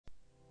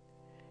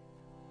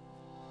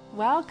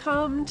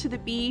Welcome to the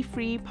Be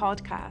Free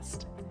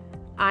podcast.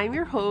 I'm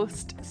your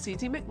host,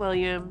 Susie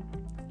McWilliam,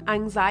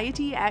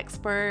 anxiety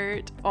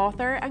expert,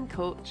 author and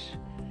coach,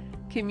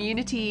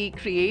 community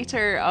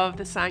creator of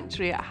the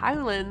Sanctuary at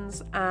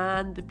Howlands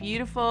and the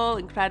beautiful,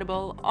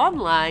 incredible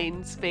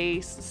online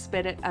space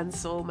Spirit and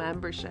Soul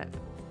membership.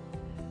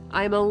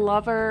 I'm a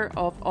lover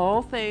of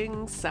all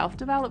things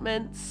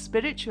self-development,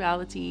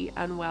 spirituality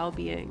and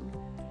well-being.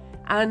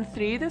 And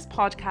through this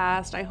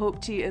podcast, I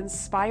hope to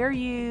inspire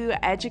you,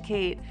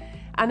 educate,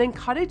 and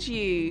encourage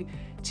you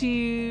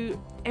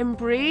to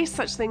embrace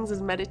such things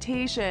as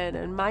meditation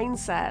and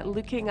mindset,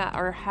 looking at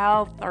our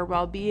health, our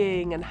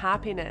well-being, and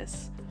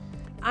happiness,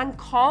 and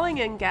calling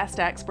in guest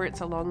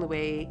experts along the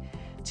way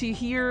to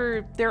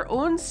hear their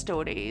own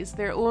stories,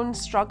 their own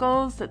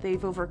struggles that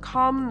they've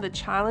overcome, the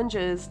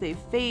challenges they've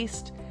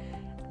faced,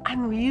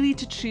 and really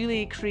to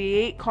truly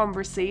create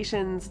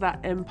conversations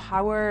that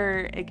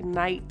empower,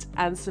 ignite,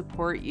 and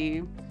support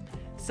you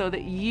so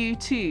that you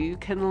too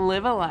can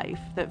live a life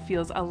that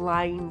feels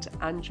aligned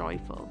and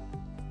joyful.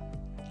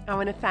 I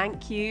want to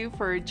thank you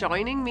for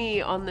joining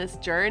me on this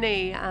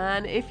journey.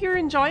 And if you're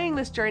enjoying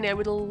this journey, I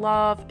would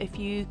love if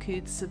you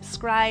could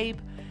subscribe,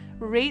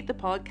 rate the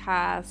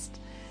podcast,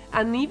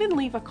 and even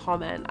leave a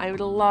comment. I would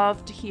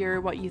love to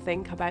hear what you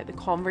think about the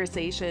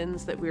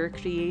conversations that we're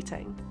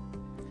creating.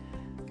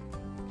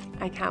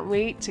 I can't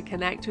wait to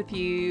connect with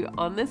you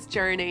on this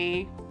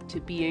journey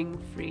to being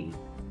free.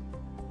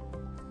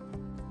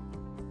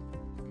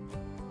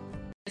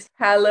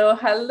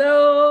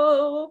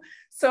 Hello.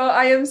 So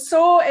I am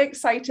so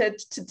excited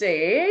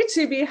today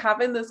to be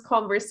having this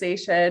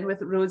conversation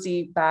with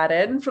Rosie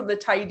Barron from the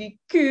Tidy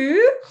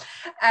Coo,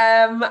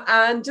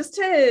 and just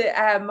to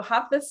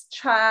have this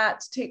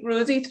chat, take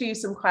Rosie through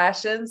some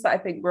questions that I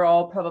think we're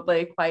all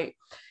probably quite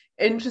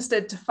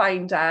interested to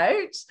find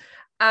out.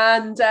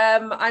 And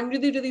I'm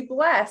really, really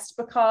blessed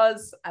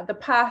because the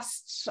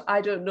past,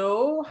 I don't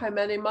know how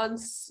many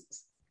months,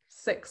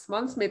 6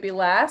 months, maybe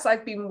less,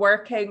 I've been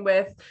working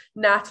with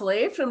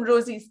Natalie from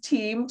Rosie's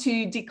team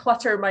to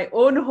declutter my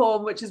own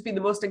home, which has been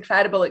the most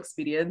incredible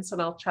experience.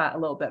 And I'll chat a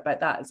little bit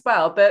about that as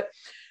well. But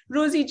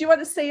Rosie, do you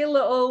want to say a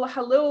little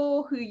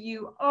hello, who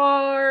you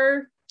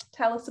are?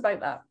 Tell us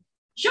about that.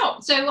 Sure.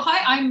 So,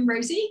 hi, I'm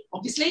Rosie.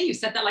 Obviously, you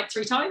said that like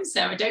 3 times,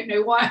 so I don't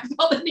know why I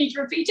felt the need to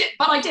repeat it,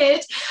 but I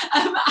did.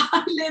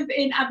 I live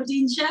in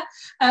Aberdeenshire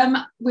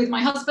with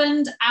my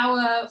husband,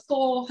 our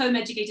 4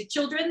 home-educated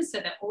children, so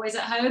they're always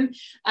at home,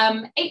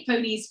 8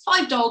 ponies,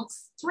 5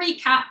 dogs, 3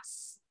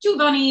 cats, 2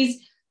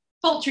 bunnies,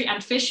 poultry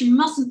and fish. You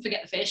mustn't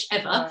forget the fish,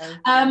 ever.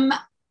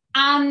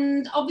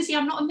 And obviously,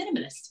 I'm not a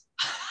minimalist.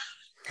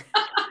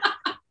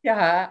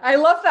 Yeah, I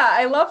love that.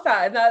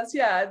 And that's,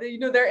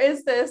 there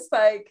is this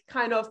like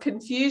kind of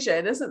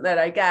confusion, isn't there,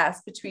 I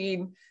guess,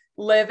 between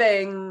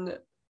living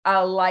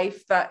a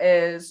life that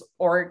is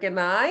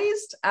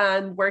organized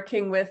and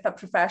working with a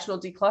professional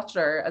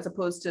declutterer as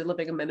opposed to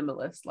living a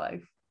minimalist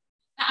life.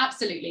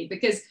 Absolutely,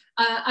 because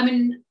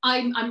I'm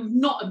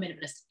not a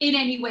minimalist in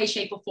any way,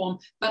 shape or form,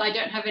 but I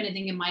don't have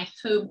anything in my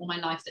home or my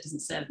life that doesn't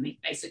serve me,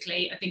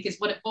 basically, I think is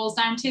what it boils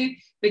down to,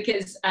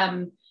 because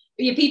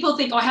people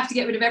think, I have to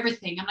get rid of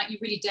everything. I'm like, you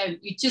really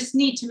don't. You just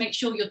need to make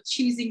sure you're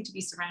choosing to be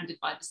surrounded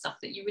by the stuff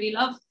that you really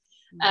love,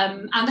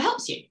 and that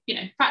helps you.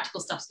 Practical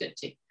stuff's good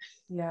too.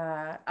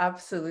 Yeah,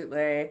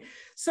 absolutely.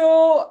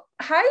 So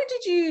how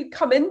did you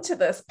come into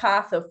this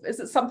path is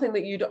it something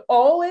that you'd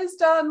always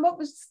done? What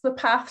was the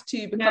path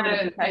to becoming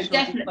a professional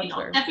definitely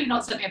declutterer? Definitely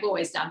not something I've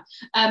always done.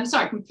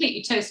 Sorry, I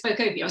completely spoke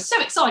over you. I was so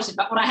excited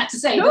about what I had to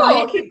say.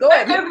 No, keep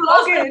going.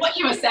 What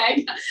you were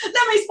saying.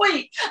 Let me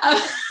speak.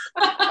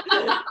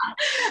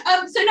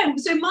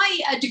 So my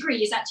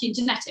degree is actually in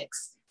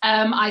genetics.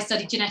 I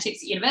studied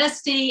genetics at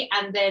university,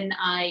 and then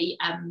I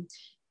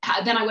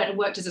went and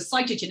worked as a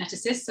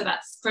cytogeneticist, so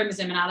that's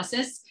chromosome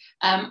analysis,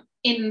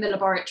 in the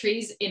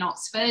laboratories in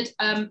Oxford.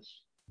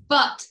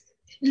 But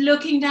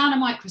looking down a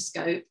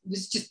microscope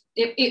was just,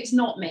 it's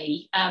not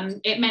me.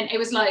 It meant it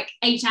was like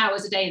 8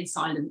 hours a day in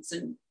silence,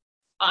 and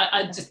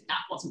I just,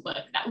 that wasn't work.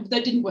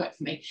 That didn't work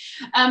for me.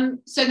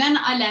 So then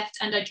I left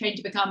and I trained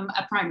to become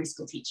a primary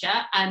school teacher.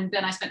 And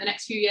then I spent the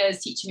next few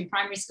years teaching in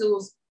primary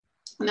schools.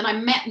 And then I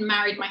met and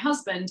married my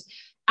husband,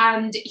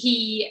 and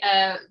he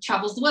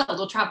travels the world,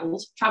 or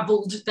traveled,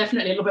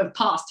 definitely a little bit of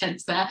past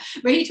tense there,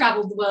 but he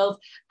traveled the world.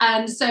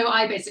 And so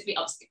I basically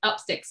up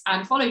sticks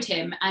and followed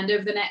him. And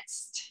over the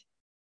next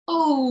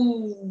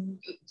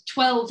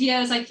 12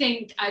 years, I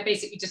think, I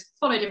basically just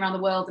followed him around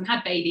the world and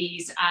had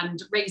babies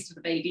and raised the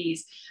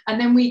babies.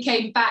 And then we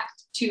came back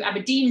to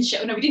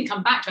Aberdeenshire. No, we didn't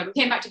come back to it. We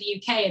came back to the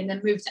UK and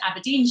then moved to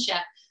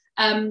Aberdeenshire.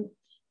 And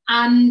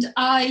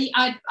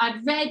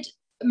I'd read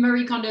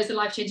Marie Kondo's The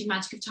Life-Changing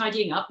Magic of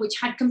Tidying Up, which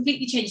had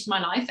completely changed my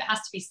life, it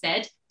has to be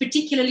said,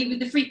 particularly with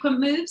the frequent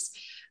moves.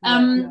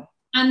 And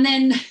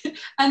I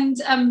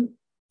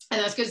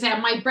was going to say,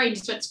 my brain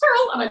just went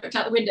squirrel, and I looked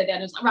out the window then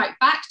and was like, right,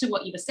 back to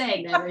what you were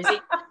saying there,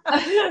 Rosie.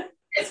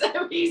 It's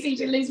so easy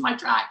to lose my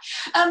track.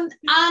 And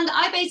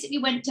I basically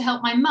went to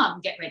help my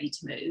mum get ready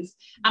to move,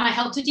 and I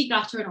helped her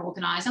declutter and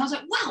organise. And I was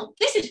like, wow,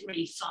 this is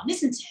really fun,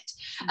 isn't it?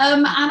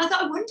 And I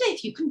thought, I wonder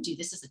if you can do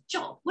this as a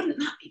job. Wouldn't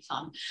that be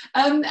fun?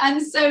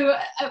 And so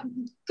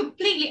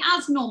completely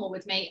as normal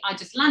with me, I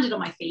just landed on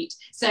my feet.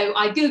 So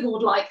I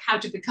Googled like how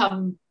to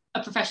become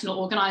a professional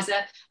organiser,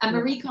 and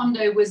Marie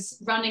Kondo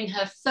was running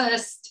her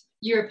first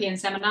European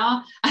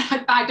seminar,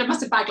 and I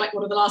must have bagged like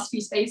one of the last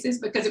few spaces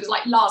because it was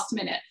like last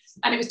minute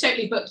and it was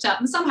totally booked up,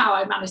 and somehow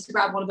I managed to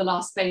grab one of the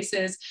last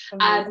spaces.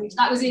 And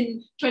that was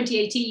in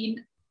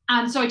 2018.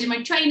 And so I did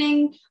my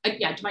training. I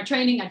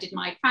did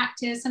my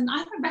practice, and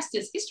the rest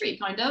is history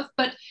kind of.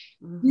 But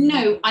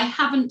no, I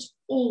haven't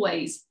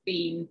always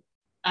been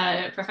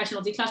a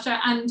professional declutterer.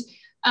 And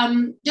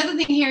the other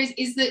thing here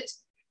is that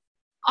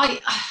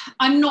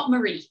I'm not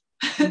Marie.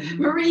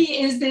 Marie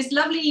is this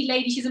lovely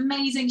lady. She's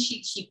amazing.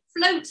 She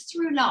floats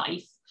through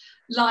life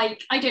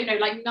like, I don't know,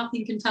 like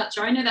nothing can touch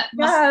her. I know that.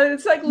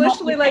 It's like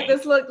literally like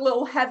this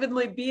little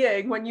heavenly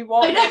being. When you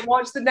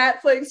watch the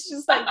Netflix,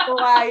 just like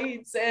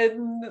glides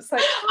in. It's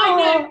like, oh. I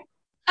know.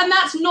 And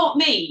that's not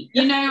me.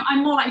 You know,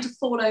 I'm more likely to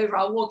fall over.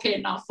 I'll walk in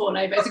and I'll fall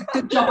over. It's a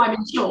good job I'm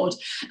insured.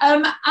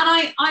 And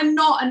I'm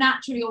not a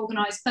naturally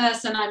organised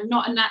person. I'm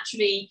not a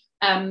naturally,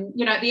 at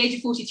the age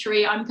of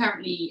 43, I'm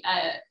currently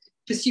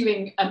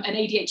pursuing an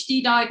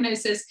ADHD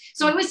diagnosis.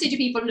 So I always say to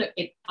people, look,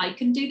 if I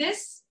can do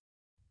this,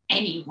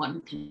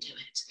 anyone can do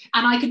it,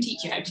 and I can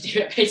teach you how to do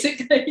it,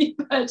 basically.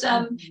 But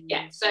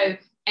so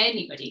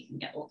anybody can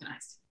get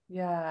organised.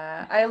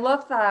 Yeah, I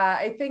love that.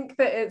 I think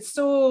that it's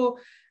so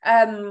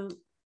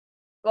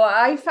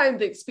I found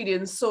the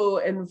experience so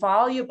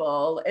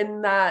invaluable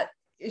in that,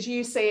 as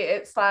you say,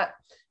 it's that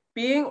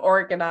being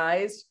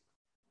organised,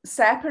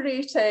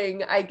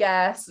 separating, I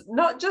guess,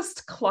 not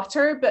just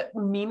clutter, but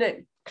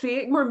meaning,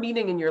 create more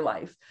meaning in your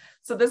life.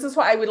 So this is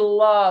what I would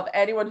love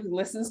anyone who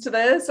listens to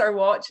this or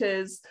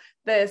watches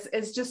this,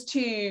 is just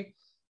to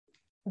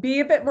be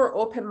a bit more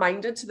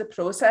open-minded to the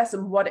process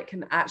and what it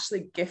can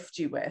actually gift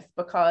you with,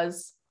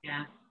 because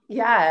I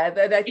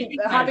think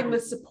that having the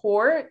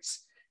support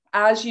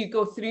as you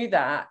go through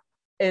that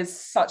is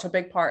such a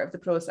big part of the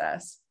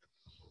process.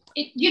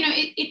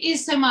 It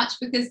is so much,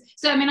 because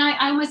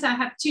I almost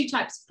have two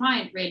types of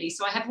client really.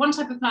 So I have one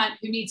type of client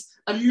who needs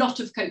a lot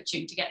of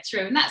coaching to get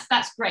through, and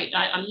that's great.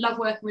 I love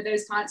working with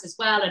those clients as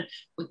well, and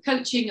we're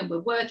coaching and we're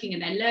working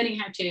and they're learning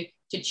how to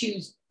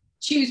choose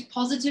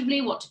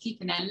positively, what to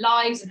keep in their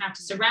lives, and how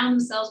to surround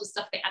themselves with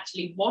stuff they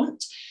actually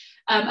want,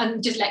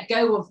 and just let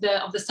go of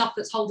the stuff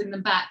that's holding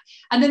them back.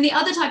 And then the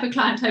other type of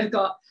client I've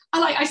got,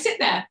 I sit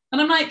there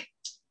and I'm like,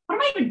 what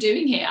am I even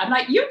doing here? I'm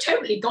like, you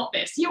totally got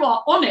this. You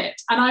are on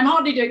it. And I'm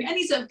hardly doing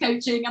any sort of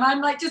coaching. And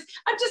I'm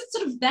just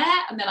sort of there.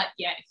 And they're like,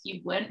 yeah, if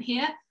you weren't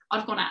here,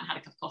 I'd gone out and had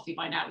a cup of coffee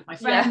by now with my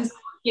friends,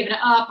 given it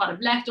up. I'd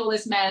have left all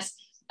this mess.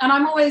 And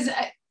I'm always,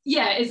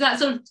 it's that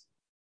sort of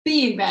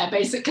being there,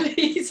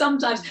 basically.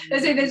 Sometimes they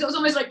say there's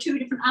almost like two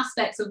different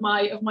aspects of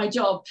my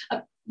job.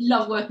 I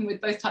love working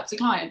with both types of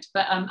clients,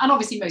 but and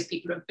obviously most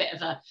people are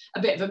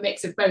a bit of a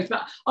mix of both.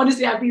 But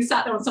honestly, I've been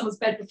sat there on someone's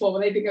bed before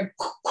where they've been going,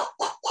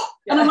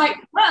 and I'm like,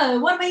 whoa,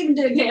 what am I even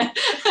doing here?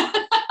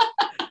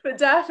 But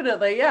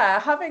definitely,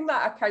 having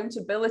that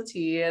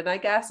accountability, and I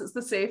guess it's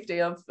the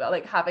safety of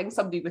like having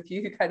somebody with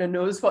you who kind of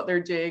knows what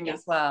they're doing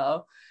as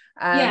well.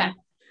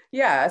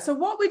 So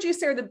what would you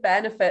say are the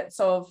benefits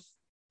of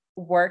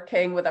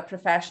working with a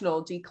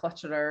professional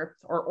declutterer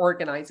or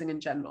organizing in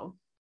general?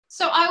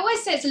 So I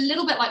always say it's a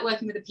little bit like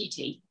working with a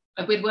PT,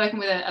 with working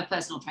with a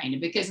personal trainer,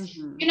 because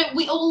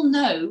we all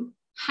know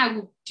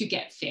how to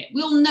get fit.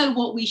 We all know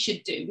what we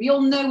should do. We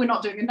all know we're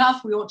not doing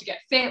enough. We ought to get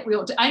fit.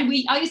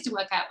 I used to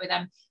work out with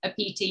a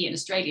PT in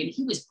Australia, and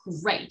he was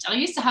great. And I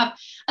used to have,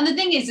 and the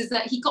thing is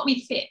that he got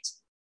me fit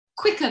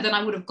quicker than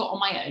I would have got on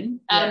my own,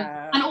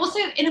 and also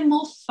in a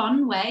more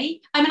fun way.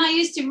 I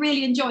used to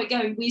really enjoy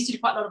going. We used to do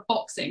quite a lot of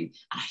boxing,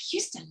 and I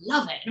used to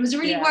love it. And it was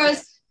really,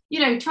 whereas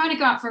trying to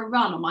go out for a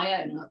run on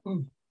my own, like,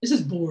 this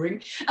is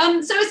boring. So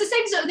it's the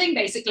same sort of thing,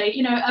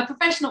 basically. A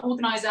professional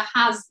organizer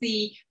has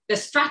the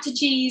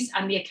strategies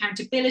and the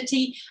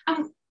accountability.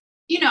 And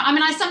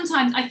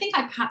I think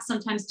I perhaps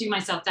sometimes do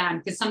myself down,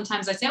 because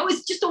sometimes I say, oh,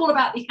 it's just all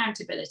about the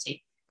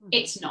accountability.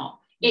 It's not.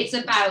 It's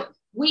about,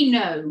 we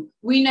know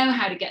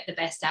how to get the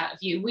best out of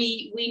you.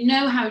 We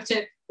know how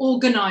to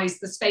organize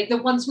the space.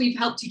 That once we've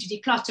helped you to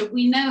declutter,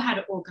 we know how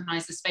to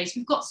organize the space.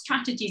 We've got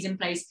strategies in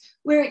place.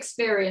 We're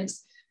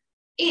experienced.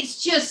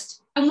 It's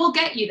just, and we'll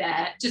get you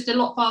there just a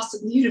lot faster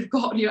than you'd have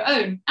got on your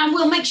own. And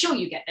we'll make sure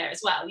you get there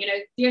as well.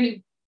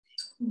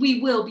 We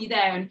will be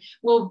there, and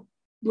we'll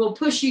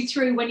push you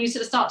through when you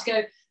sort of start to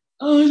go,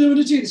 oh, I don't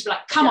want to do this. We're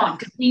like, come on,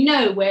 because we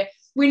know we're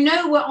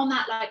on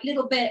that like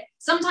little bit.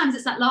 Sometimes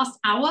it's that last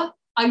hour.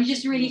 I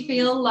just really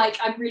feel like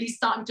I'm really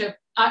starting to,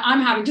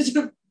 I'm having to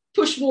sort of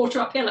push water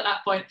uphill at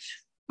that point.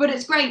 But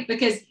it's great,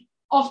 because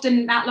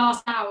often that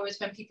last hour is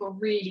when people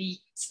really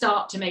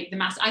start to make the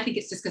mass. I think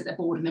it's just because they're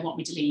bored and they want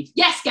me to leave.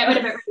 Yes, get rid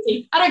of it,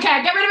 Rosie. I don't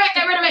care. Get rid of it.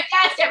 Get rid of it.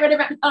 Yes, get rid of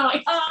it. I'm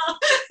like,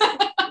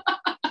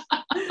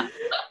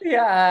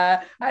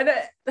 Yeah, and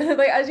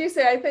like as you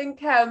say, I think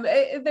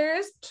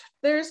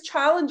there's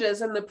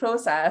challenges in the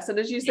process, and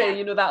as you say,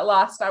 you know, that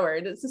last hour,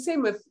 and it's the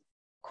same with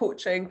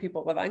coaching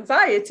people with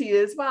anxiety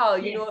as well.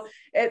 You know,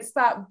 it's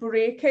that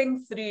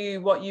breaking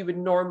through what you would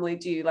normally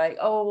do, like,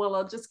 oh well,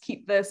 I'll just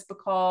keep this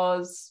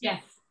because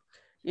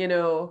you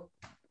know,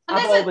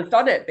 I've always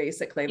done it.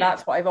 Basically,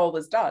 that's what I've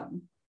always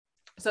done.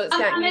 So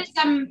it's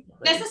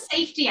there's a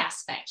safety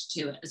aspect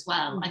to it as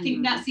well. I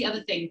think that's the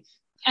other thing.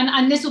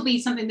 And this will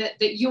be something that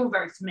you're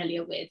very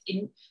familiar with,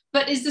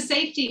 but is the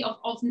safety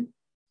of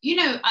you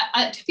know,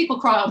 people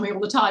cry on me all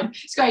the time.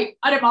 It's great.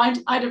 I don't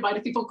mind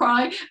if people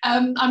cry.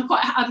 I'm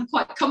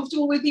quite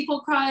comfortable with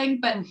people crying,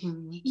 but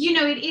you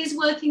know, it is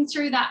working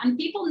through that and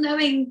people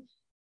knowing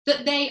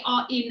that they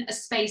are in a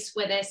space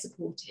where they're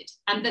supported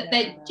and that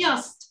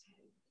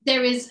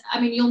there is, I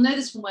mean, you'll know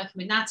this from working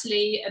with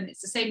Natalie, and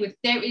it's the same with,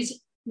 there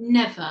is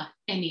never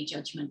any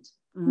judgment.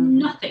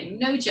 Nothing,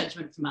 no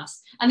judgment from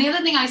us. And the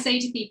other thing I say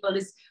to people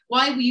is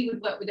why you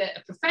would work with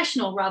a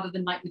professional rather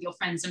than like with your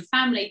friends and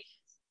family.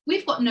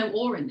 We've got no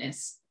awe in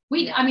this.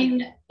 I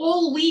mean,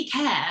 all we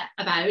care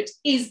about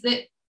is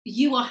that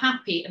you are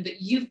happy and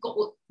that you've got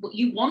what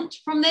you want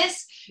from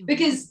this,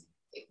 because,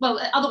 well,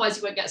 otherwise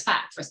you won't get us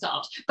back for a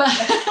start. But,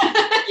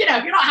 you know,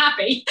 if you're not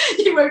happy,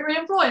 you won't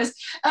re-employ us.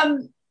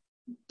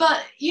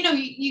 But, you know,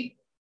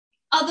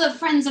 other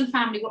friends and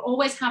family will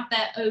always have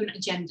their own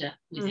agenda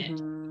with it,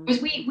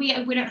 because we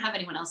don't have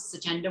anyone else's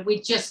agenda.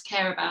 We just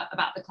care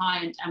about the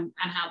client and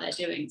how they're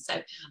doing.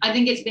 So I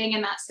think it's being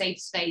in that safe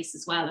space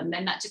as well, and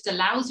then that just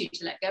allows you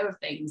to let go of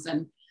things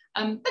and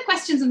the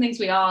questions and things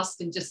we ask,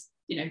 and just,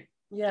 you know,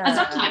 and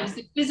sometimes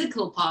the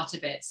physical part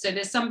of it. So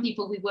there's some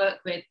people we work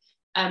with.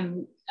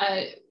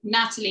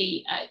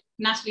 Natalie's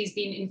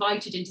been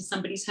invited into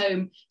somebody's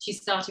home.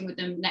 She's starting with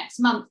them next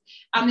month,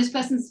 and this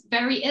person's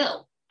very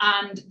ill.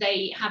 And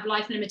they have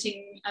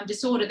life-limiting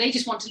disorder. They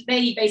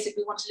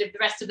basically want to live the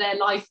rest of their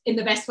life in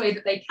the best way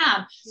that they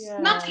can.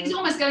 Natalie's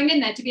almost going in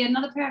there to be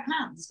another pair of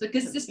hands,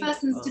 because this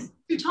person's just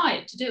too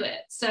tired to do it.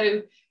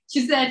 So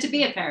she's there to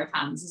be a pair of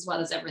hands as well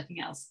as everything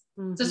else.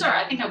 So sorry,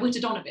 I think I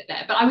whittled on a bit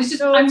there, but I was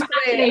just. No,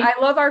 I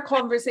love our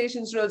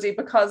conversations, Rosie,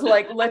 because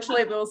like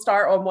literally we'll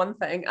start on one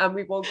thing and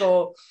we will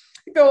go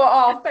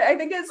off, but I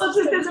think it's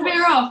just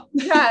disappear off.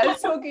 Yeah,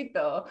 it's so good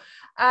though.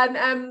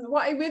 And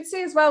what I would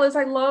say as well is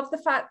I love the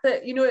fact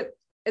that, you know,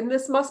 and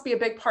this must be a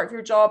big part of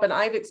your job, and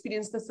I've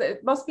experienced this, that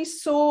it must be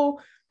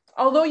so,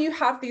 although you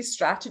have these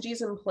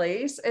strategies in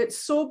place, it's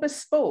so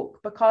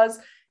bespoke, because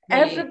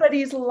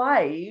everybody's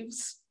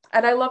lives,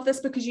 and I love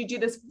this because you do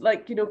this,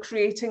 like, you know,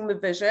 creating the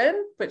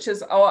vision, which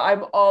is,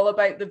 I'm all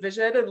about the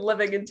vision and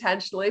living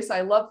intentionally, so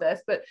I love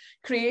this, but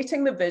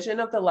creating the vision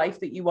of the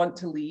life that you want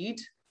to lead.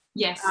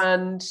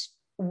 And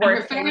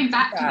referring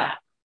back to that.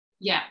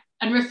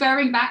 And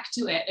referring back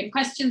to it, and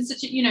questions such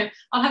as, you know,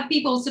 I'll have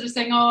people sort of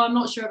saying, oh, I'm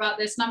not sure about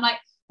this. And I'm like,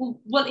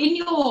 well, in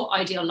your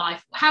ideal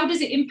life, how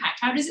does it impact?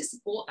 How does it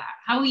support that?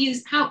 When are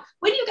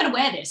you going to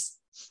wear this?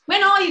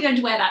 When are you going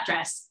to wear that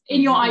dress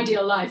in your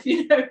ideal life?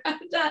 You know? And,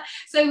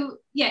 so,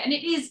 yeah, and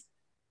it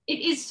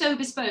is so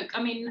bespoke.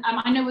 I mean,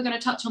 I know we're going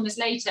to touch on this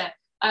later.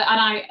 And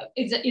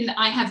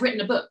I have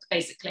written a book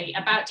basically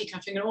about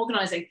decluttering and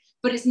organizing,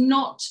 but it's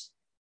not,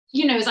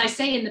 you know, as I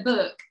say in the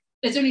book,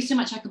 there's only so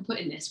much I can put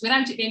in this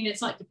without it being an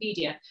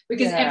encyclopedia,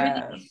 because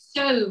everything is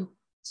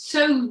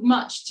so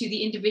much to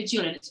the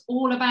individual, and it's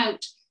all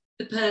about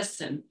the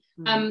person.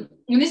 And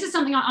this is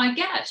something I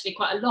get actually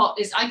quite a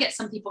lot, is I get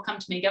some people come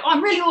to me and go, oh,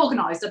 I'm really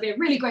organized, I'll be a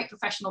really great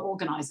professional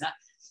organizer.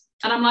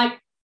 And I'm like,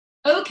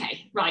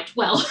 okay, right,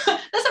 well,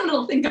 let's have a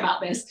little think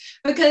about this,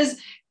 because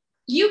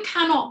you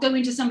cannot go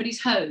into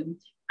somebody's home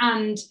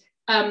and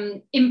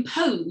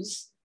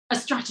impose a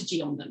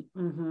strategy on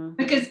them,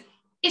 because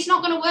it's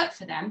not going to work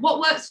for them. What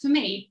works for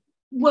me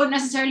won't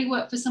necessarily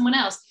work for someone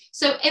else.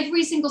 So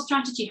every single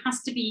strategy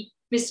has to be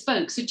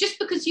bespoke. So just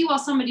because you are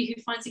somebody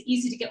who finds it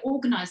easy to get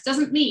organized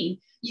doesn't mean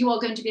you are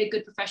going to be a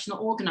good professional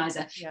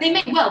organizer. They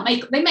may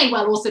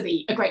well also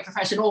be a great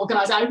professional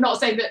organizer. I'm not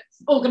saying that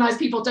organized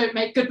people don't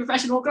make good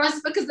professional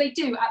organizers, because they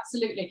do,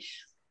 absolutely.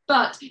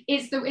 But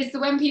it's the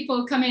when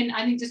people come in,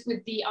 I think, just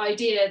with the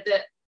idea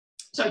that,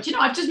 sorry, do you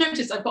know, I've just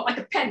noticed I've got like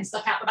a pen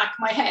stuck out the back of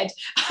my head.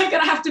 I'm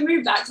going to have to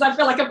move that because I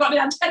feel like I've got the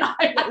antenna.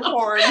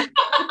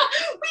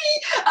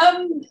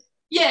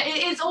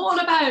 It's all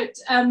about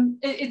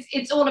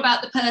it's all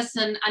about the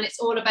person, and it's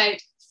all about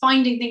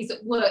finding things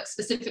that work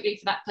specifically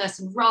for that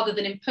person rather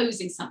than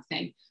imposing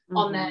something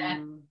on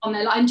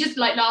their life. And just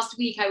like last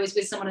week, I was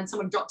with someone and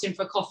someone dropped in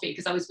for a coffee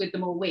because I was with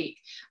them all week,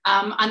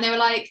 and they were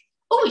like,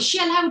 oh, is she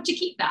allowed to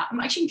keep that? I'm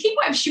like, she can keep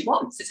whatever she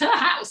wants. It's her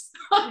house.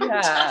 I'm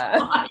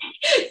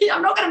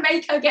not going to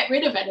make her get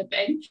rid of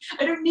anything.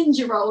 I don't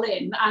ninja roll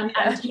in and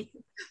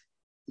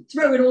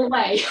throw it all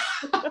away.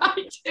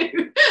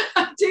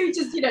 I do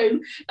just, you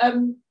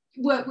know,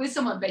 work with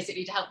someone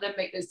basically to help them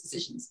make those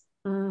decisions.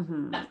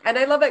 And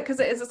I love it because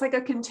it's like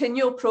a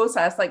continual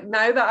process. Like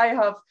now that I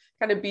have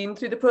kind of been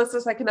through the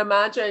process, I can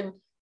imagine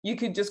you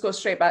could just go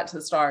straight back to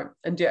the start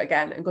and do it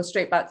again, and go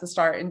straight back to the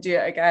start and do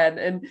it again.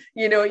 And,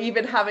 you know,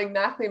 even having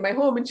Natalie in my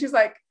home, and she's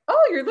like,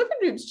 oh, your living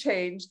room's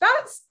changed.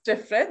 That's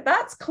different.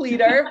 That's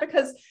cleaner.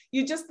 Because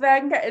you just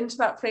then get into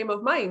that frame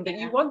of mind that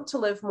you want to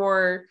live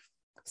more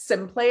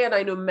simply. And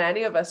I know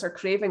many of us are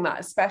craving that,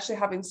 especially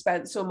having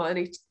spent so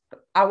many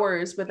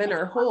hours within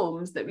our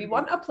homes, that we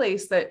want a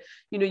place that,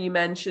 you know, you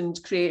mentioned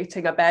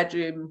creating a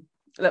bedroom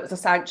that was a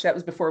sanctuary. That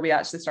was before we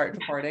actually started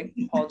recording.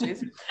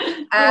 Apologies.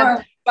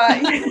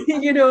 But,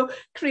 you know,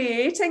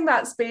 creating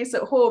that space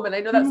at home. And I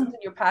know that's something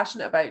you're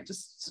passionate about,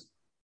 just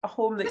a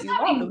home that you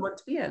love and want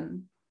to be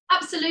in.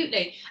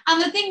 Absolutely.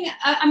 And the thing,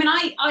 I mean,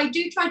 I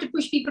do try to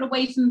push people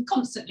away from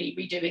constantly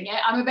redoing it.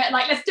 I'm a bit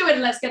like, let's do it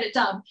and let's get it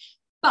done.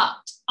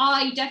 But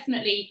I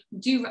definitely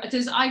do,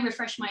 because I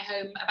refresh my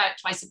home about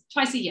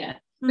twice a year,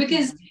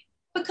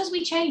 because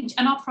we change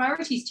and our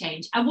priorities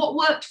change. And what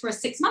worked for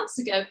us 6 months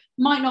ago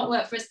might not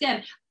work for us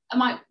then,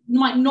 might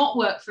not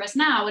work for us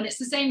now. And it's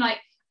the same, like,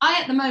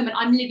 at the moment,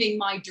 I'm living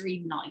my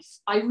dream life.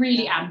 I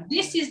really am.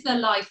 This is the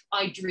life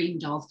I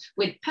dreamed of,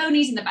 with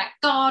ponies in the back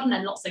garden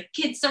and lots of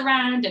kids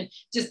around and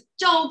just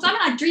dogs. I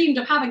mean, I dreamed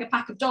of having a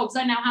pack of dogs.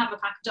 I now have a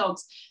pack of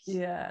dogs.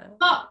 Yeah.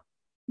 But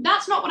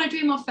that's not what I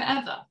dream of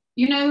forever.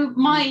 You know,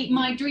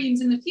 my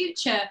dreams in the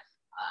future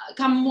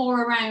come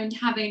more around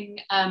having,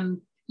 to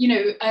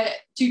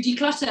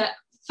declutter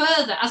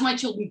further as my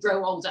children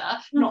grow older.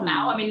 Not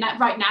now, I mean,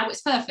 right now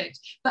it's perfect,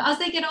 but as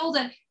they get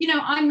older, you know,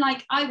 I'm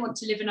like, I want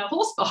to live in a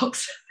horse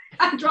box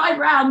and drive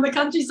around the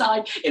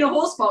countryside in a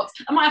horse box.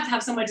 I might have to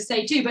have somewhere to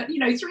stay too, but, you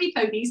know, 3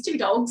 ponies, 2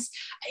 dogs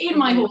in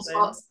my horse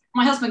box.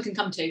 My husband can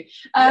come too.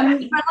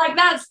 But like,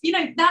 that's, you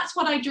know, that's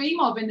what I dream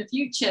of in the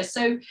future.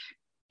 So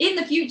in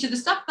the future, the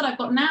stuff that I've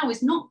got now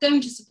is not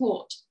going to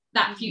support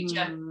that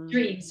future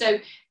dream. So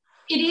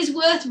it is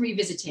worth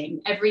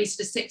revisiting every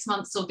 6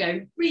 months or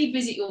go,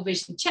 revisit your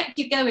vision, check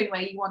you're going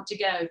where you want to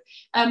go.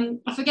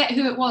 I forget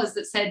who it was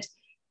that said,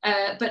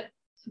 but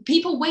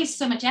people waste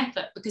so much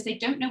effort because they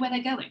don't know where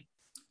they're going.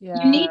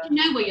 You need to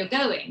know where you're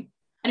going.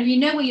 And if you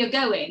know where you're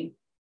going,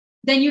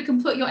 then you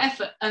can put your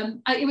effort.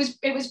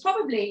 It was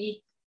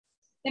probably,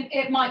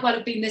 it might well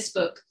have been this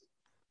book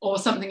or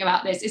something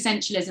about this,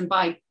 Essentialism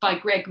by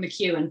Greg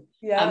McKeown.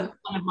 One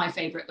of my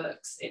favorite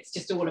books. It's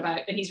just all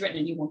about, and he's written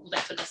a new one called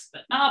Effortless,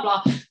 but blah,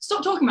 blah.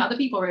 Stop talking about the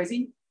people,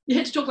 Rosie. You're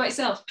here to talk about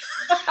yourself.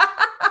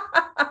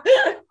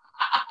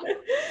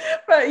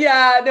 But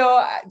yeah,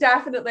 no,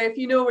 definitely. If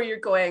you know where you're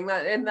going,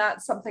 and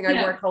that's something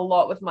I work a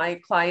lot with my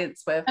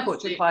clients, with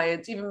coaching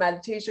clients, even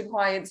meditation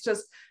clients,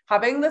 just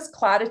having this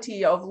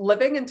clarity of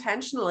living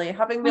intentionally,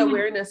 having the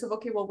awareness of,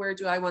 okay, well, where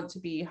do I want to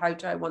be? How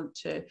do I want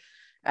to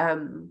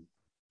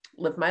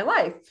live my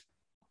life?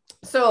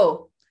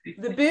 So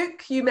the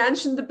book, you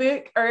mentioned the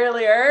book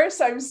earlier,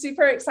 so I'm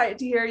super excited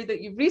to hear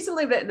that you've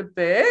recently written a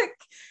book.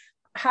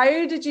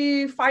 How did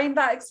you find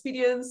that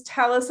experience?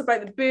 Tell us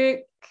about the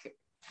book,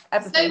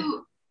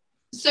 everything.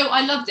 So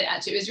I loved it,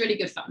 actually. It was really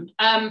good fun.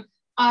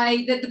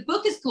 The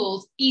book is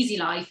called Easy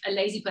Life, A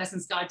Lazy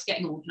Person's Guide to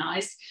Getting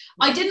Organised.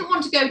 I didn't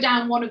want to go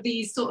down one of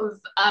these sort of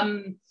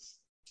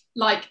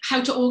like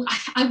how to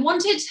I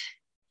wanted,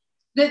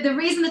 the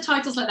reason the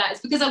title's like that is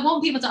because I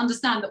want people to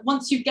understand that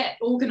once you get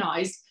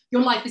organised,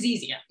 your life is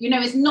easier. You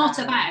know, it's not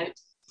about,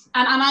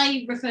 and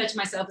I refer to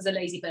myself as a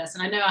lazy person.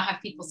 I know I have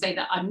people say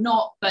that I'm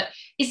not, but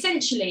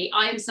essentially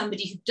I am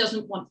somebody who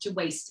doesn't want to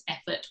waste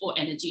effort or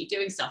energy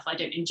doing stuff I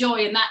don't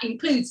enjoy. And that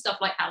includes stuff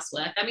like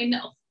housework. I mean,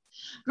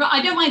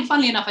 I don't mind,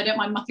 funnily enough, I don't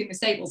mind mucking the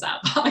stables out.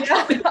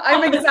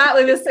 I'm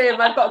exactly the same.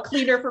 I've got a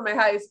cleaner for my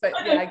house, but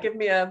yeah, give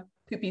me a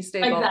poopy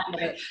stable.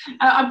 Exactly.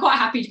 I'm quite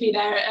happy to be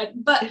there.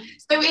 But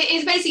so it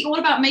is basically all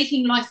about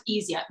making life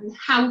easier and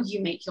how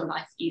you make your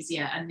life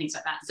easier and things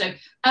like that. So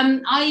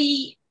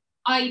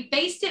I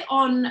based it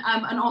on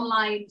an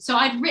online, so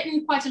I'd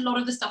written quite a lot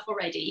of the stuff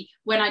already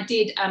when I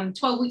did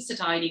 12 Weeks to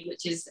Tidy,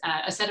 which is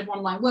a set of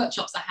online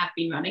workshops I have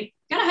been running.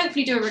 I'm going to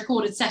hopefully do a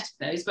recorded set of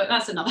those, but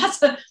that's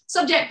a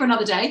subject for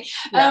another day.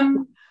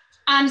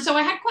 And so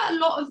I had quite a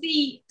lot of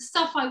the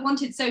stuff I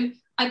wanted. So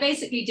I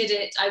basically did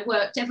it. I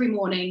worked every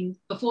morning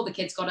before the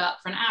kids got up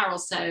for an hour or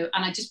so,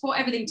 and I just brought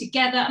everything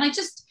together, and I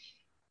just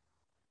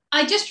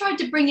tried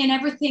to bring in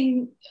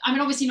everything. I mean,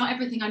 obviously not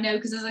everything I know,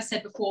 because as I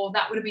said before,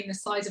 that would have been the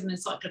size of an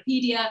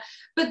encyclopedia,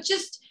 but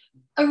just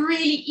a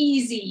really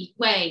easy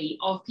way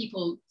of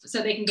people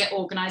so they can get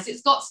organized.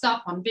 It's got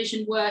stuff on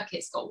vision work.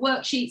 It's got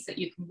worksheets that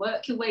you can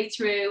work your way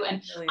through.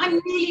 And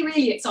I'm really,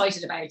 really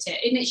excited about it.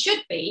 And it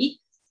should be,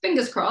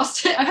 fingers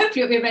crossed,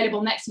 hopefully it'll be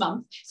available next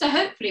month. So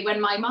hopefully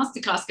when my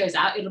masterclass goes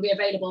out, it'll be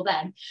available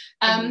then.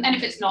 And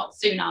if it's not,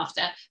 soon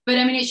after. But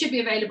I mean, it should be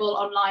available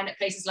online at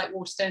places like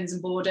Waterstones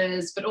and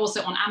Borders, but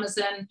also on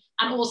Amazon,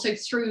 and also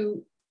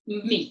through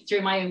me,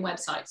 through my own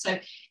website. So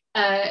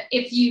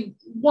if you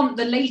want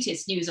the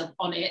latest news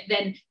on it,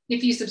 then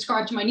if you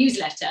subscribe to my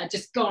newsletter,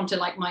 just go on to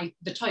like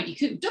The Tidy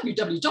Coo,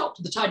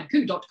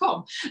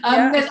 www.thetidycoo.com.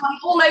 There's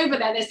like all over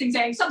there, there's things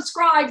saying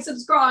subscribe.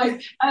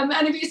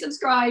 And if you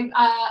subscribe,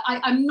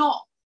 I'm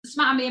not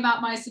spammy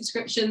about my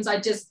subscriptions. I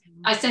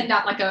send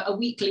out like a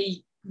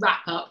weekly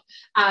wrap up,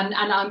 and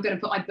I'm going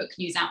to put my book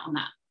news out on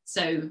that.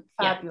 So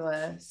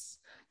fabulous.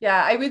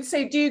 Yeah, I would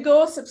say do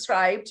go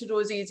subscribe to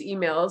Rosie's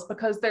emails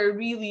because they're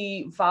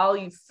really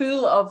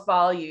full of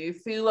value,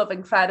 full of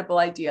incredible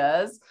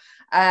ideas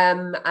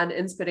and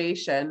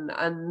inspiration.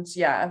 And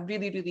yeah,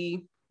 really,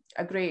 really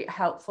a great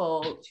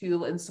helpful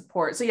tool and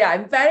support. So yeah,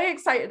 I'm very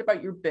excited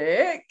about your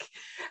book.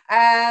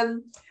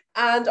 And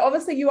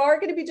obviously you are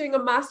going to be doing a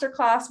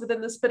masterclass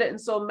within the Spirit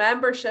and Soul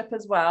membership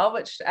as well,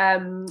 which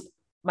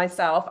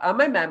myself and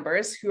my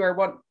members who are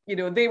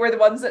they were the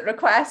ones that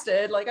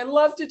requested, like, I'd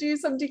love to do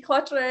some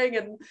decluttering,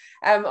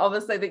 and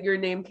obviously that your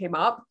name came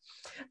up.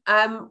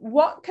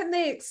 What can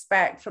they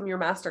expect from your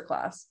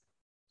masterclass?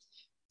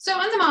 So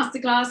on the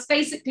masterclass,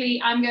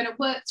 basically, I'm going to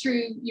work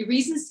through your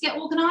reasons to get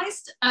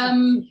organized.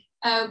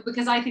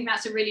 Because I think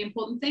that's a really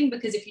important thing,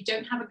 because if you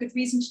don't have a good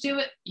reason to do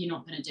it, you're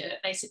not going to do it,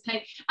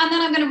 basically. And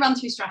then I'm going to run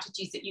through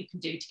strategies that you can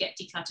do to get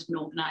decluttered and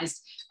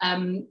organized. I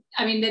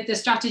mean, the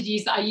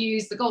strategies that I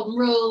use, the golden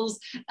rules,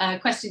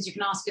 questions you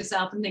can ask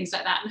yourself and things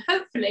like that. And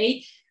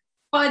hopefully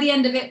by the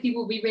end of it,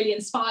 people will be really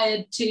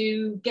inspired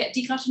to get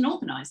decluttered and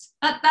organized.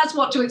 That's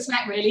what to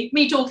expect, really.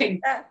 Me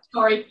talking.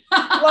 Sorry.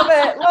 Love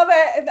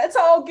it. That's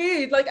all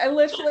good. Like, I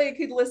literally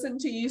could listen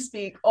to you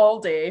speak all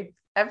day,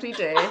 every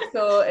day.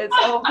 So it's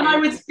all and I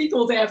would speak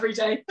all day, every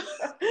day.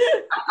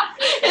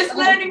 It's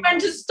learning when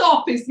to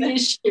stop is the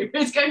issue.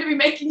 It's going to be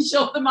making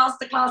sure the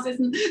masterclass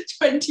isn't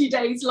 20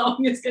 days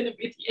long is going to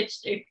be the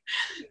issue.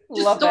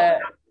 Just love stop.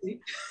 it.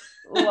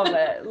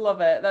 Love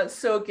it. That's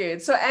so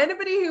good. So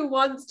anybody who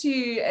wants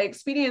to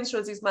experience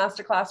Rosie's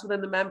masterclass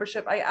within the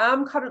membership, I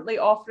am currently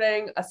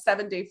offering a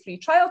 7-day free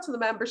trial to the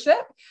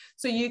membership,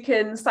 so you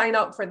can sign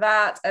up for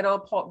that, and I'll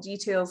pop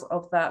details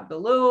of that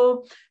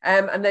below.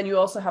 And then you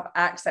also have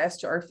access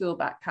to our full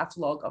back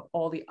catalogue of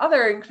all the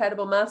other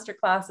incredible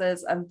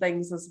masterclasses and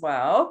things as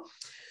well.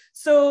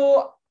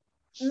 So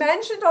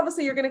mentioned,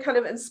 obviously, you're going to kind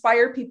of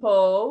inspire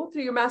people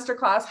through your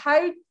masterclass.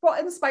 What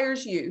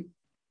inspires you?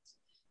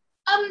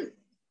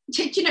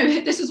 You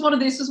know, this was one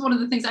of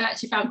the things I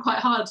actually found quite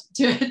hard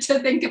to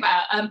think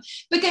about,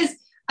 because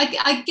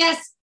I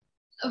guess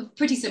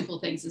pretty simple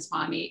things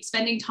inspire me.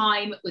 Spending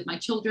time with my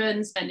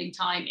children, spending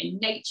time in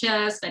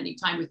nature, spending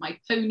time with my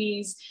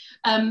ponies.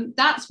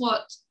 That's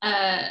what,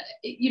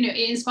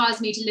 it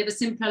inspires me to live a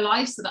simpler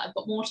life so that I've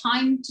got more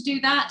time to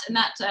do that. And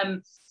that,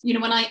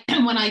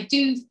 when I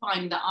do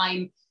find that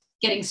I'm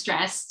getting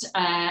stressed,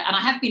 and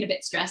I have been a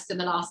bit stressed in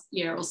the last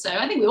year or so.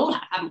 I think we all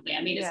have, haven't we?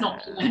 I mean, it's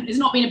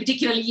not been a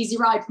particularly easy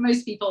ride for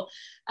most people.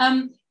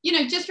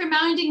 Just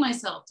reminding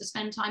myself to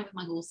spend time with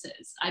my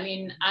horses. I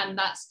mean, and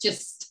that's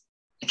just,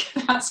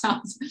 I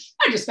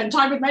just spend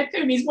time with my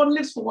ponies. One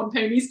lives for one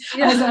ponies,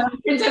 as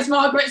Princess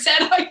Margaret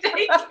said, I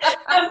think.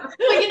 But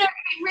it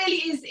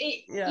really is.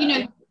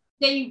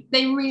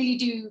 They really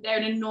do. They're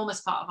an enormous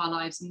part of our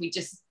lives, and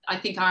I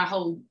think our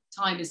whole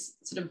time is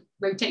sort of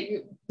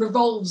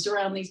revolves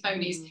around these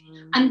ponies.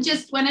 And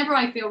just whenever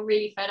I feel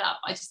really fed up,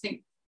 I just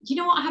think, you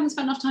know what I haven't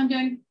spent enough time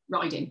doing?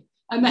 Riding.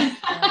 And then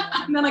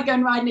and then I go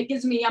and ride, and it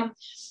gives me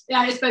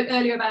I spoke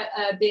earlier about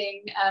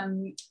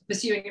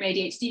pursuing an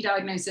ADHD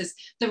diagnosis.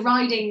 The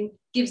riding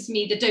gives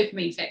me the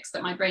dopamine fix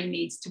that my brain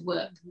needs to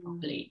work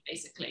properly,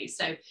 basically.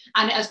 So,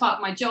 and as part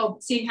of my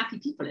job, seeing happy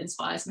people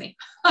inspires me.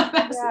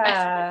 That's the best.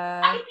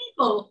 Happy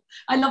people,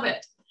 I love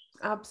it.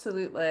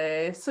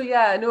 Absolutely. So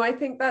yeah, no, I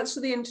think that's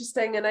really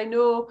interesting. And I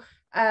know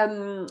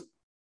when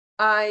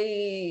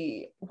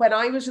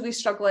I was really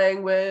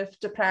struggling with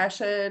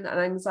depression and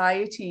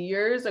anxiety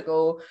years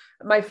ago,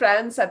 my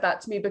friend said that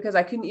to me because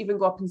I couldn't even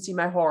go up and see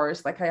my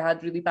horse. Like, I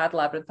had really bad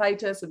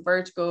labyrinthitis and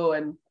vertigo,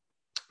 and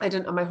I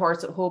didn't have my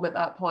horse at home at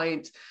that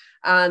point.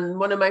 And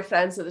one of my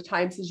friends at the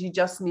time says, you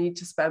just need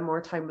to spend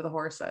more time with the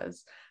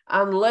horses.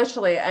 And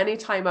literally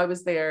anytime I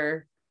was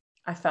there,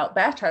 I felt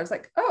better. I was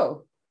like,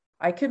 oh,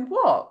 I can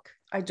walk.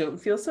 I don't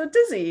feel so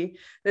dizzy.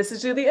 This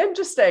is really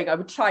interesting. I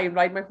would try and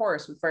ride my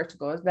horse with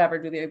vertigo. It's never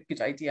really a good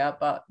idea,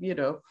 but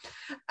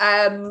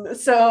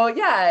so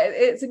yeah,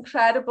 it's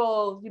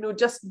incredible,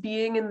 just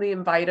being in the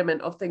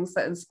environment of things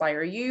that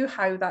inspire you,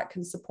 how that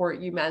can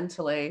support you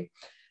mentally.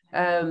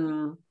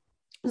 So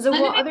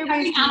what other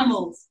ways?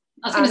 Animals.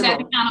 I was going to say, I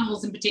think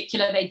animals in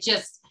particular,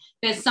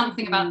 there's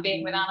something about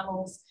being with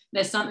animals.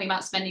 There's something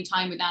about spending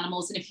time with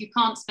animals. And if you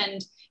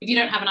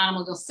don't have an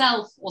animal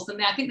yourself or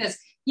something, I think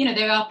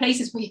there are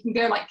places where you can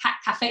go, like cat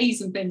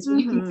cafes and things, where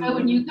you can go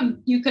and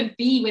you can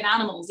be with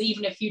animals,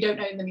 even if you don't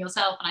own them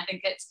yourself.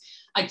 And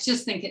I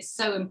just think it's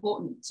so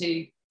important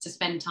to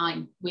spend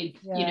time with,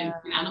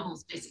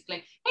 animals, basically.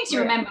 It makes you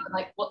remember,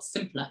 like, what's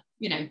simpler,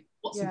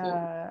 what's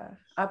important.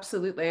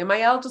 Absolutely. And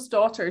my eldest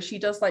daughter, she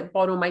does like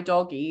Bono, my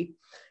doggy,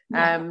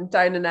 down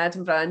in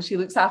Edinburgh, and she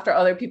looks after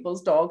other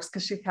people's dogs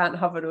because she can't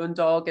have her own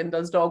dog, and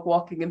does dog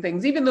walking and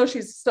things, even though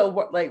she's still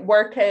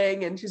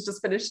working and she's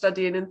just finished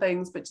studying and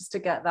things, but just to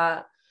get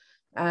that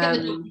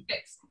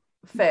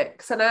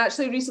fix. And I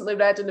actually recently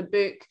read in a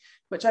book,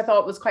 which I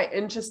thought was quite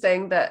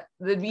interesting, that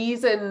the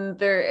reason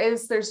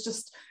there's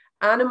just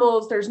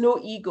animals, there's no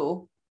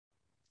ego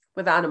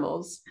with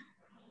animals,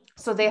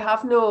 so they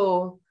have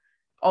no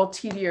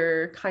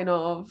ulterior kind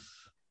of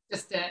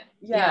just it.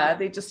 Yeah,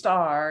 they just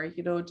are,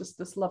 you know, just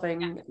this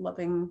loving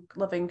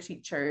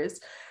creatures.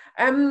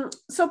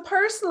 So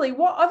personally,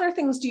 what other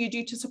things do you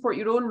do to support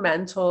your own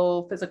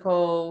mental,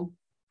 physical?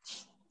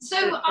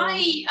 So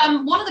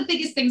one of the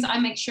biggest things I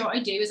make sure I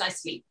do is I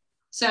sleep.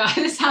 So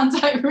this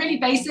sounds like really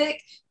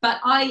basic, but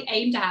I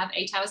aim to have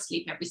 8 hours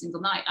sleep every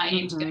single night. I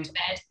aim to go to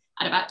bed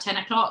at about 10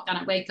 o'clock and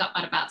I wake up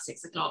at about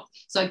 6 o'clock.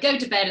 So I go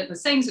to bed at the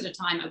same sort of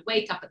time, I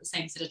wake up at the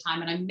same sort of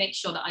time, and I make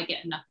sure that I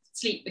get enough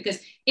sleep, because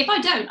if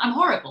I don't, I'm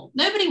horrible.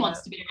 Nobody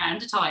wants to be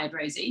around a tired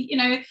Rosie. You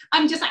know,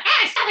 I'm just like,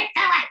 stop it,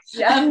 go away.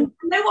 Yeah.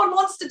 No one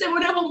wants to do,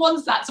 no one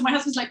wants that. So my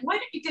husband's like, why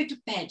don't you go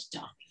to bed,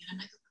 darling?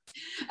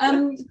 And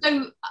I'm like,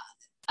 so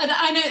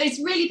I know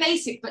it's really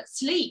basic, but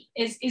sleep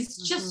is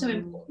just so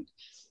important.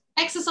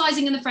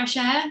 Exercising in the fresh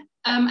air,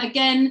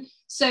 again.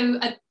 So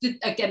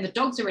again, the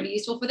dogs are really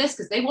useful for this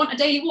because they want a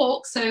daily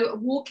walk. So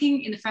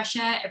walking in the fresh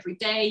air every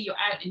day, you're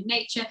out in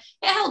nature,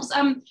 it helps.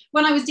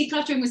 When I was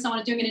decluttering with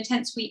someone, doing an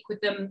intense week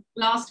with them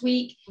last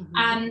week,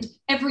 and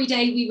every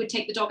day we would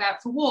take the dog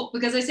out for a walk,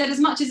 because I said, as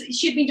much as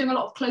she'd been doing a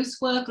lot of close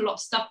work, a lot of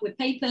stuff with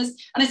papers,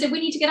 and I said,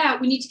 we need to get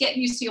out, we need to get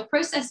used to your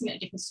processing at a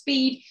different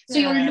speed. So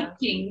you're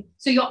looking,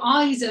 so your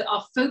eyes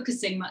are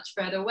focusing much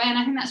further away. And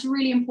I think that's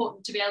really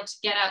important, to be able to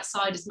get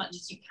outside as much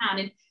as you can.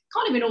 And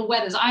kind of in all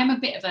weathers. I'm a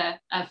bit of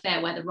a fair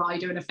weather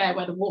rider and a fair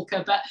weather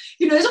walker, but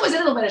you know, there's always a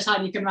little bit of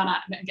time you can run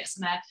out and get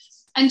some air.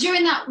 And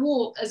during that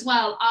walk as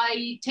well,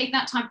 I take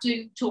that time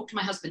to talk to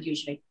my husband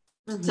usually.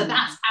 So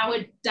that's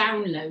our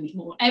download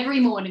more. Every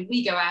morning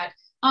we go out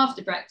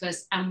after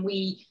breakfast and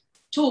we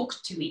talk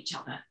to each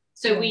other.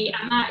 So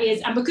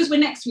and because we're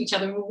next to each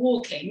other and we're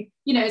walking,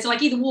 you know, it's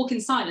like either walk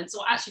in silence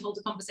or actually hold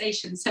a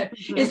conversation. So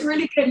it's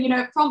really good, you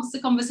know, it prompts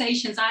the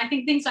conversations. And I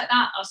think things like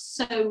that are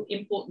so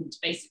important,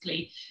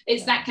 basically.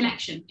 It's that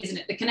connection, isn't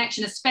it? The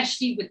connection,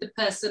 especially with the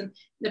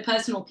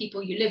person or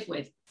people you live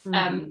with.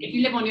 If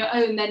you live on your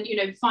own, then, you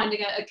know, finding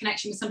a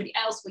connection with somebody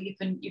else where you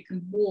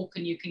can walk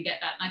and you can get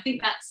that. And I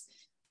think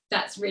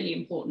that's really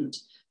important.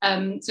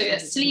 So yeah,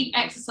 sleep,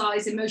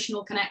 exercise,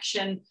 emotional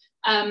connection.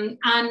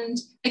 And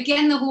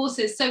again, the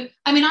horses. So,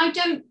 I mean, I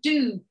don't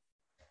do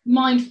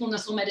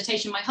mindfulness or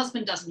meditation. My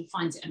husband does, and he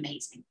finds it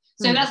amazing.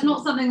 So that's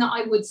not something that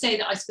I would say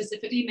that I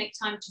specifically make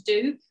time to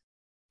do,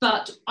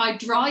 but I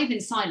drive in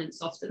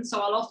silence often.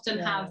 So I'll often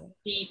have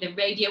the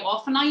radio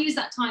off, and I use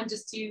that time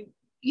just to,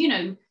 you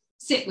know,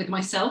 sit with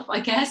myself,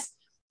 I guess.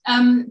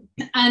 And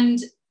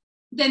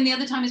then the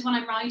other time is when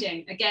I'm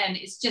riding. Again,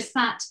 it's just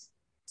that.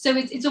 So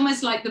it's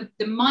almost like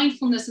the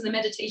mindfulness and the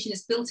meditation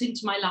is built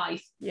into my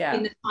life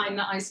in the time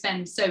that I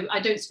spend. So I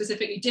don't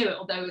specifically do it,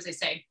 although, as I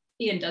say,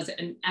 Ian does it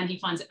and he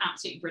finds it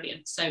absolutely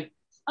brilliant. So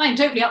I'm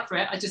totally up for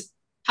it. I just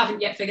haven't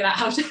yet figured out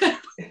how to.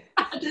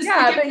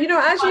 But you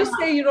know, as you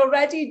say, you're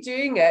already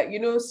doing it,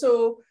 you know,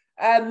 so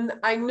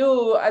I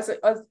know, as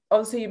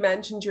also you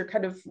mentioned, you're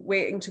kind of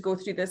waiting to go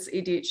through this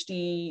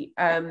ADHD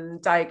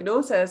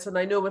diagnosis, and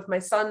I know with my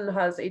son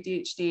has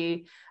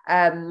ADHD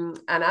and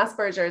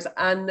Asperger's,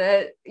 and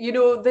you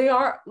know, they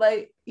are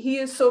like, he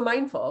is so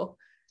mindful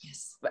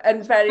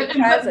and very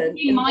present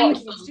in what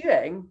he's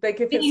doing.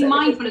 Like, if being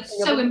mindful is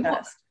so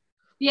important.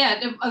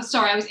 Yeah, oh,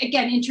 sorry, I was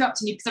again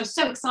interrupting you because I was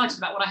so excited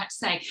about what I had to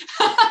say.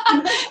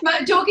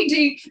 But talking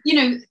to you, you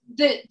know,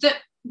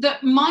 the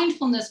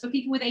mindfulness for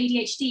people with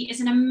ADHD is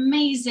an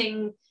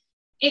amazing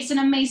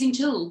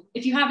tool.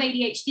 If you have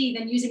ADHD,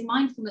 then using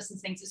mindfulness and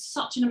things is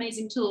such an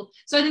amazing tool.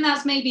 So I think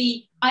that's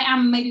maybe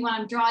when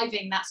I'm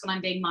driving, that's when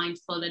I'm being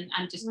mindful and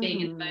just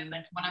being in the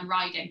moment when I'm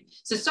riding.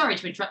 So sorry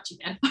to interrupt you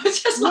then. I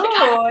was just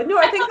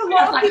I think a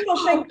lot of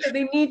people think that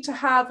they need to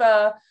have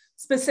a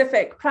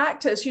specific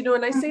practice, you know,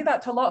 and I say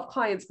that to a lot of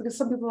clients, because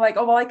some people are like,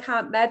 oh, well, I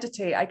can't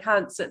meditate, I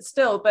can't sit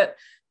still, but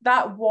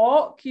that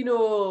walk, you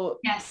know,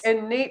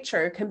 in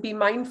nature can be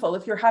mindful.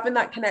 If you're having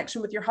that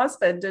connection with your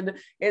husband and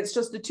it's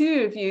just the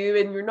two of you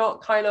and you're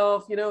not kind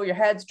of, you know, your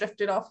head's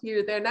drifted off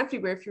here, there and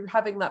everywhere, if you're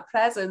having that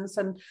presence.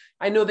 And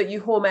I know that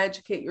you home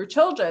educate your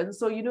children,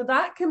 so, you know,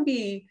 that can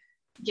be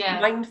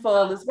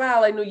mindful as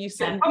well. I know you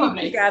sit and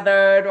read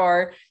together,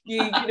 or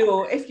you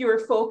know, if you're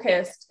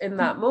focused in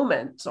that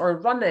moment, or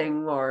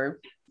running or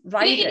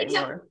riding.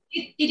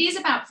 It is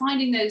about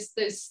finding those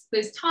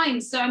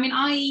times. So I mean,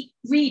 I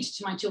read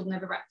to my children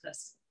over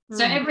breakfast.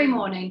 So every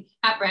morning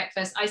at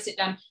breakfast, I sit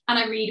down and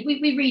I read.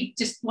 We read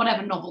just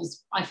whatever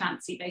novels I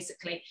fancy,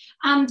 basically.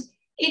 And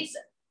it's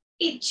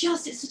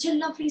such a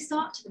lovely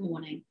start to the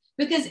morning,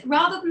 because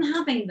rather than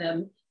having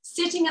them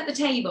sitting at the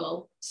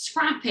table,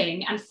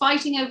 scrapping and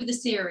fighting over the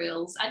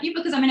cereals,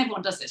 because I mean,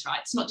 everyone does this, right?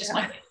 It's not just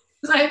like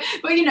this. So,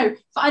 but you know,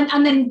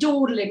 and then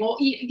dawdling, or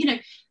you know,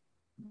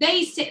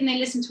 they sit and they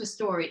listen to a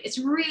story. It's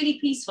really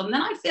peaceful. And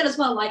then I feel as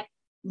well like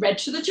read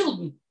to the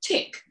children,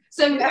 tick.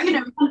 So, you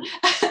know,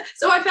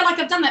 so I feel like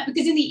I've done that,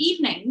 because in the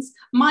evenings,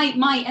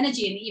 my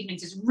energy in the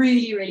evenings is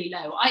really, really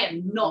low. I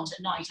am not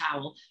a night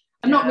owl.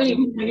 I'm not really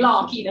a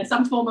lark either.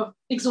 Some form of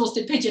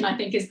exhausted pigeon, I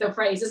think is the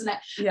phrase, isn't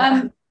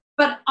it?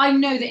 But I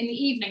know that in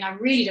the evening I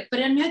read it, but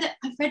I know that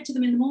I've read to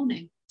them in the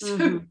morning.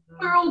 So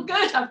we're all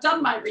good. I've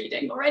done my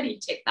reading already,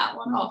 tick that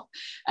one off.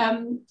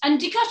 And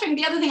decluttering,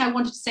 the other thing I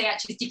wanted to say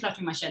actually is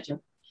decluttering my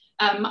schedule.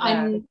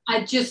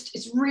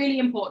 It's really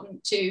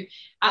important to,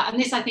 and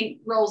this I think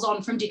rolls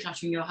on from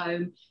decluttering your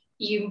home.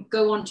 You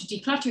go on to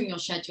decluttering your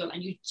schedule,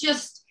 and you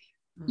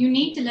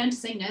need to learn to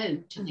say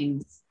no to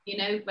things. You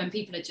know, when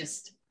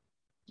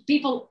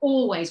people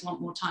always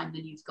want more time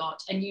than you've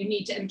got, and you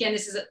need to, and again,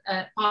 this is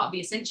a part of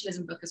the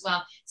Essentialism book as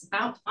well. It's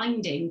about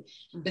finding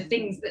the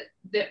things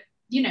that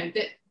you know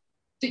that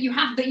you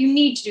have, that you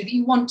need to do, that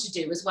you want to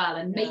do as well,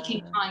 and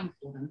making time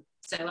for them.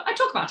 So I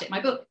talk about it in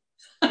my book.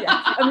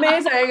 Yeah,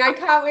 amazing. I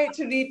can't wait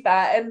to read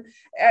that. And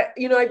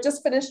I've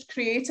just finished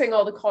creating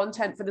all the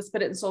content for the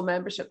Spirit and Soul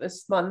membership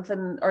this month,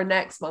 or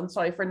next month,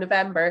 sorry, for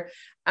November.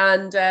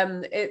 And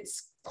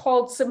it's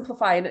called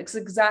Simplify, and it's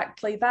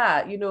exactly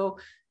that.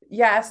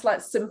 Yes,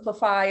 let's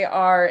simplify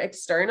our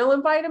external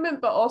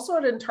environment, but also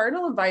our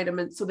internal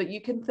environment, so that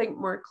you can think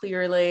more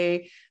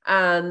clearly.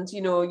 And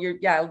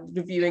you're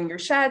reviewing your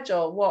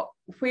schedule.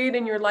 Where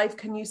in your life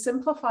can you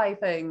simplify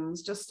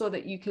things, just so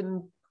that you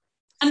can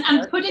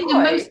putting the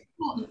most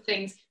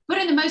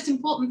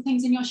important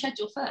things in your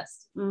schedule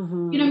first.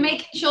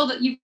 Making sure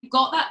that you've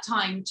got that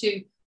time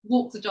to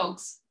walk the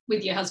dogs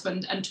with your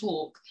husband and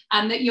talk,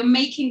 and that you're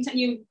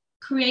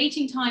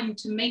creating time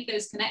to make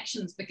those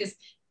connections, because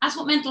that's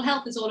what mental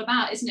health is all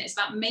about, isn't it? It's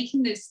about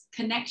making those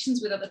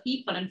connections with other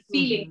people and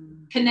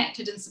feeling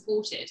connected and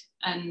supported.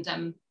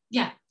 And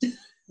yeah.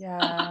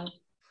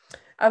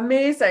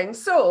 Amazing.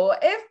 So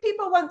if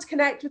people want to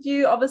connect with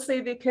you, obviously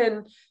they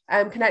can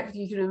connect with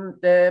you through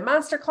the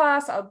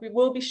masterclass.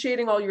 We'll be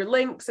sharing all your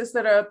links. Is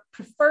there a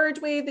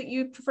preferred way that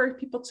you prefer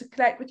people to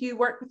connect with you,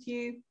 work with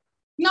you?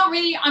 Not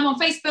really. I'm on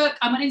Facebook.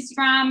 I'm on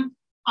Instagram.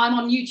 I'm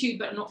on YouTube,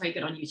 but I'm not very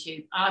good on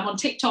YouTube. I'm on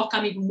TikTok.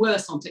 I'm even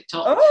worse on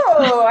TikTok.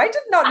 Oh, I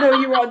did not know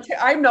you were on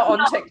TikTok. I'm not on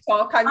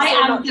TikTok. I'm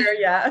still not there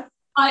yet.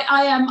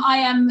 I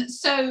am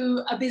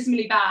so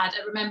abysmally bad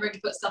at remembering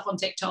to put stuff on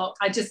TikTok.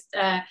 I just,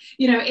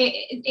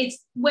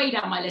 it's way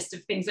down my list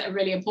of things that are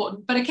really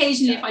important. But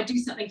occasionally, if I do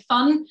something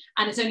fun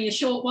and it's only a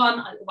short one,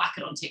 I whack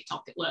it on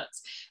TikTok. It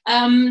works.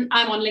 I'm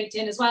on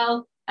LinkedIn as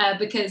well,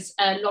 because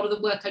a lot of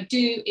the work I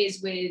do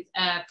is with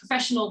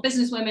professional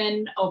business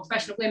women, or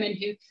professional women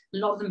a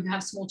lot of them who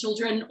have small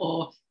children,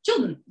 or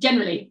children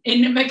generally,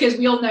 because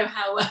we all know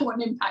what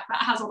an impact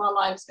that has on our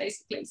lives,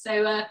 basically.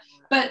 So,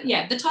 but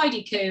yeah, the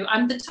Tidy Coo.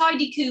 I'm the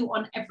Tidy Coo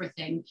on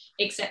everything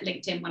except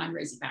LinkedIn, when I'm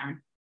Rosie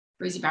Barron.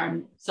 Rosie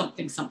Barron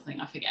something.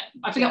 I forget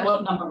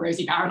what number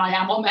Rosie Barron I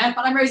am on there,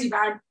 but I'm Rosie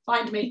Barron.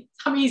 Find me.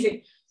 I'm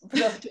easy.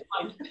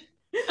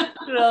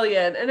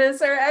 Brilliant. And is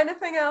there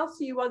anything else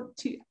you want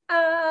to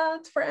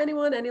add for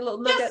anyone? Any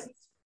little nuggets?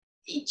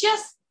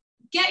 Just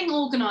getting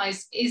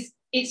organized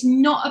it's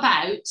not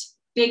about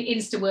being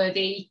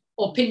Insta-worthy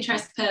or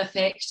Pinterest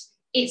perfect.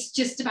 It's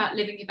just about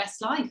living your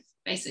best life,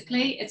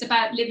 basically. It's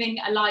about living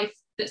a life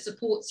that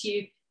supports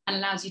you and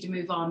allows you to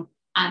move on.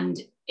 And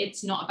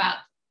it's not about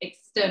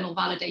external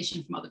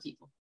validation from other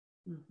people.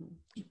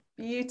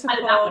 Beautiful.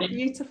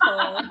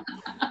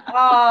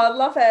 Oh,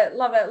 love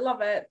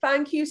it.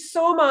 Thank you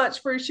so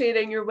much for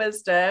sharing your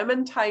wisdom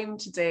and time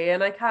today.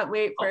 And I can't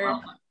wait for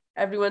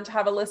everyone to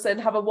have a listen,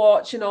 have a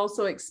watch, and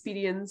also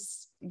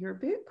experience your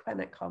book when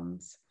it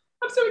comes.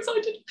 I'm so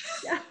excited.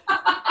 Yeah.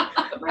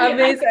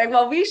 Amazing.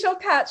 Well, we shall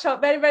catch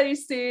up very, very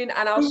soon,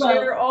 and I'll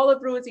share all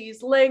of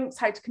Rosie's links,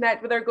 how to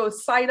connect with her, go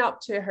sign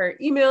up to her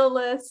email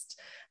list.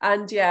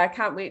 And yeah, I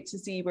can't wait to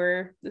see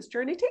where this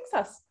journey takes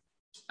us.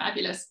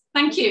 Fabulous.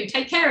 Thank you.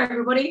 Take care,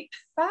 everybody.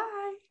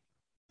 Bye.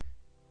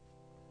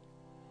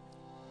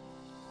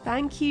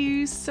 Thank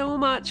you so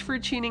much for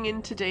tuning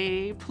in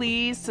today.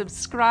 Please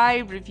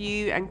subscribe,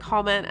 review, and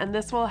comment, and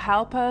this will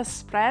help us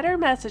spread our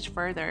message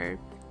further.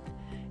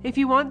 If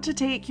you want to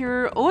take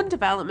your own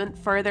development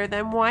further,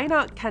 then why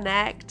not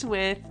connect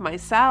with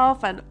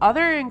myself and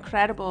other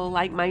incredible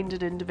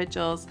like-minded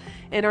individuals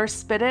in our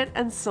Spirit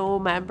and Soul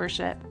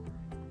membership.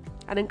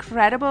 An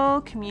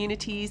incredible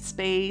community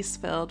space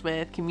filled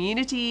with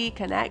community,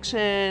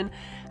 connection,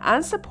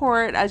 and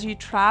support as you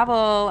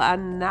travel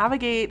and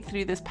navigate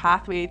through this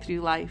pathway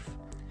through life.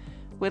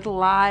 With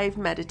live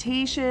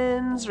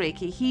meditations,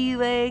 Reiki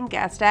healing,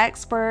 guest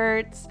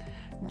experts,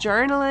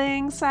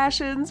 journaling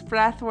sessions,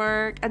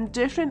 breathwork, and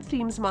different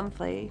themes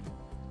monthly.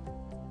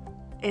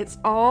 It's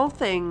all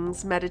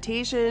things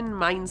meditation,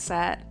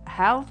 mindset,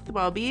 health,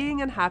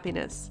 well-being, and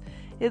happiness.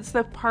 It's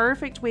the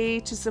perfect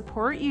way to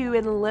support you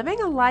in living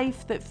a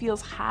life that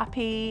feels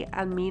happy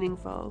and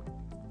meaningful.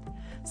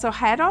 So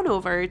head on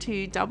over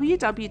to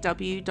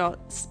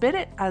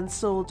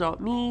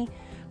www.spiritandsoul.me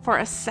for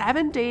a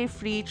 7-day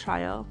free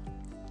trial.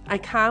 I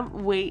can't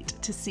wait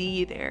to see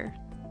you there.